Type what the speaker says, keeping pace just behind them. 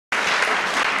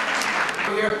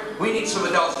over here. We need some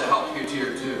adults to help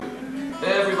here too.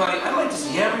 Everybody, I'd like to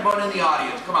see everyone in the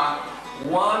audience. Come on.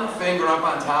 One finger up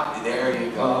on top. There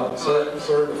you go. Sir, the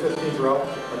 15th row,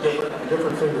 a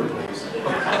different finger, please.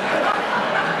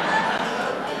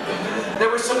 There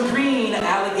were some green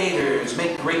alligators,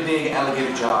 make great big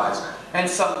alligator jaws, and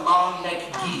some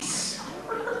long-necked geese.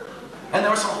 And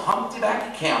there were some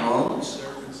humpty-backed camels.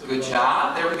 Good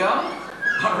job. There we go.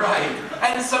 All right.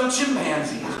 And some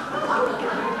chimpanzees.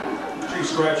 You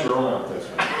scratch your own out this.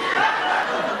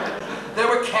 There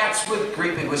were cats with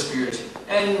great big whiskers,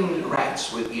 and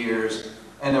rats with ears,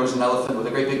 and there was an elephant with a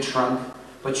great big trunk.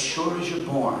 But sure as you're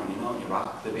born, you know, you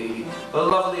rock the baby. The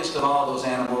loveliest of all those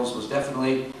animals was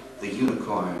definitely the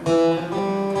unicorn.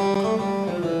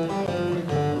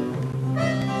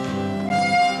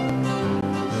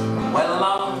 Well, a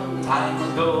long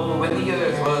time ago, when the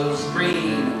earth was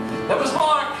green, there was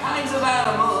more kinds of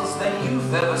animals than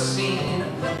you've ever seen.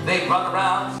 They'd run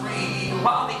around free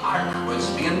while the ark was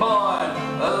being born.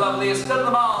 The loveliest of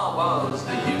them all was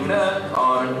the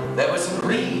unicorn. There were some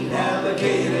green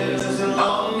alligators and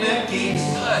long-necked geese,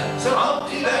 some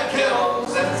humpty-backed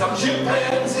camels and some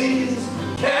chimpanzees,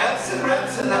 cats and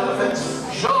rats and elephants,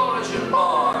 sure as you're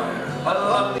born. The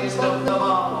loveliest of them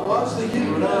all was the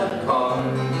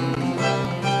unicorn.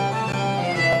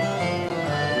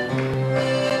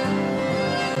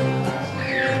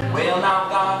 Well, now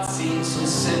God seen some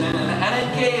sinning and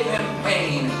it gave him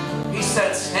pain. He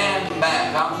said, stand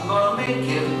back, I'm gonna make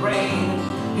it rain.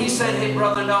 He said, hey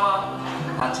brother Noah,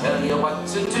 I'll tell you what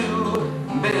to do.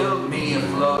 Build me a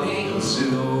floating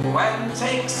zoo and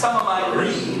take some of my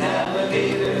green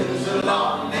alligators,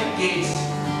 long-necked geese,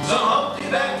 some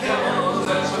humpty-backed camels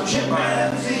and some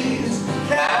chimpanzees,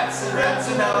 cats and rats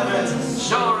and elephants,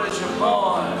 sure as you're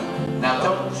born. Now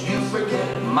don't you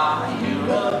forget my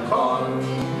unicorn.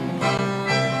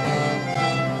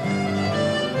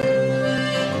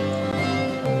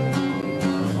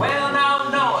 Well, now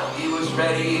Noah, he was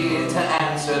ready to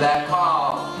answer that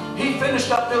call. He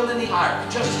finished up building the ark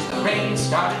just as the rain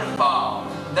started to fall.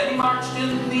 Then he marched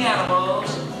in the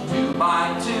animals, 2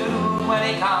 by 2, when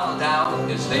he called out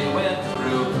as they went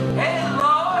through. Hey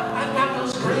Lord, I've got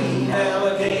those green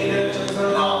alligators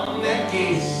and long-necked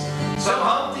geese, some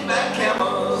humpty-backed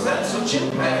camels and some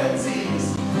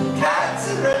chimpanzees, cats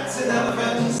and rats and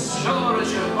elephants, sure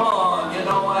as you're born. You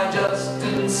know, I just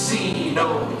didn't see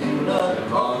no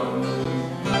unicorn.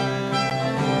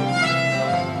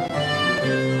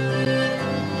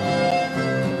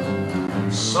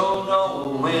 So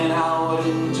Noah went out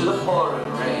into the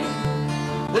pouring rain.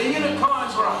 The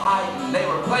unicorns were hiding, they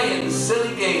were playing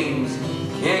silly games,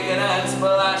 kicking and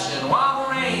splashing while the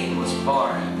rain was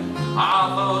pouring.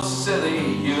 All those silly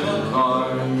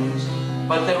unicorns.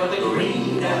 But there were the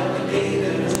green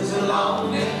alligators and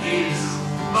long-necked geese,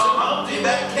 some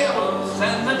humpty-backed camels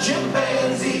and the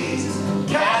chimpanzees,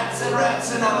 cats and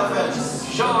rats and elephants,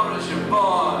 sure as you're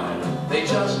born. They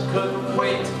just couldn't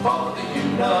wait for the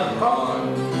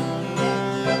unicorn.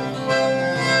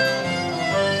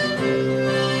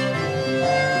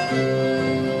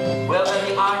 Well, then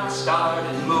the ark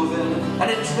started moving and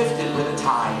it drifted with the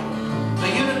tide. The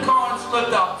unicorns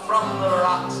looked up from the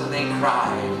rocks and they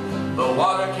cried. The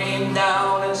water came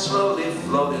down and slowly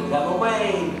floated them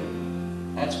away.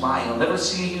 That's why you'll never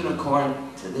see a unicorn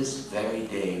to this very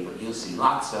day, but you'll see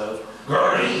lots of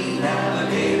green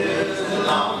alligators and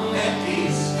long-necked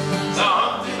geese, some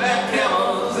humpty-backed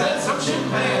camels and some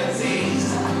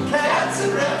chimpanzees, cats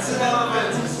and rats and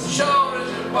elephants, sure as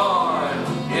you're born.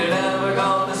 You're never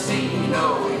gonna see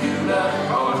no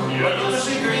unicorn, but you'll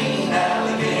see green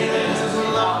alligators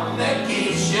and long-necked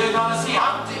geese. You're gonna see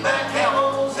humpty-backed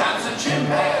camels and some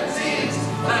chimpanzees,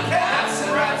 the cats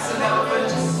and rats and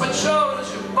elephants, but sure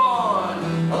as you're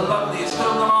born, the loveliest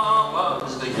of them all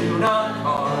was the unicorn.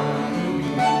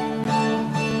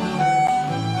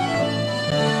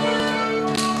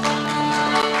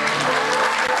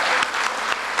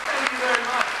 Thank you very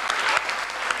much.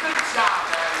 Good job,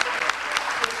 guys.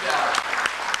 Good job.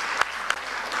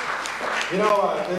 You know,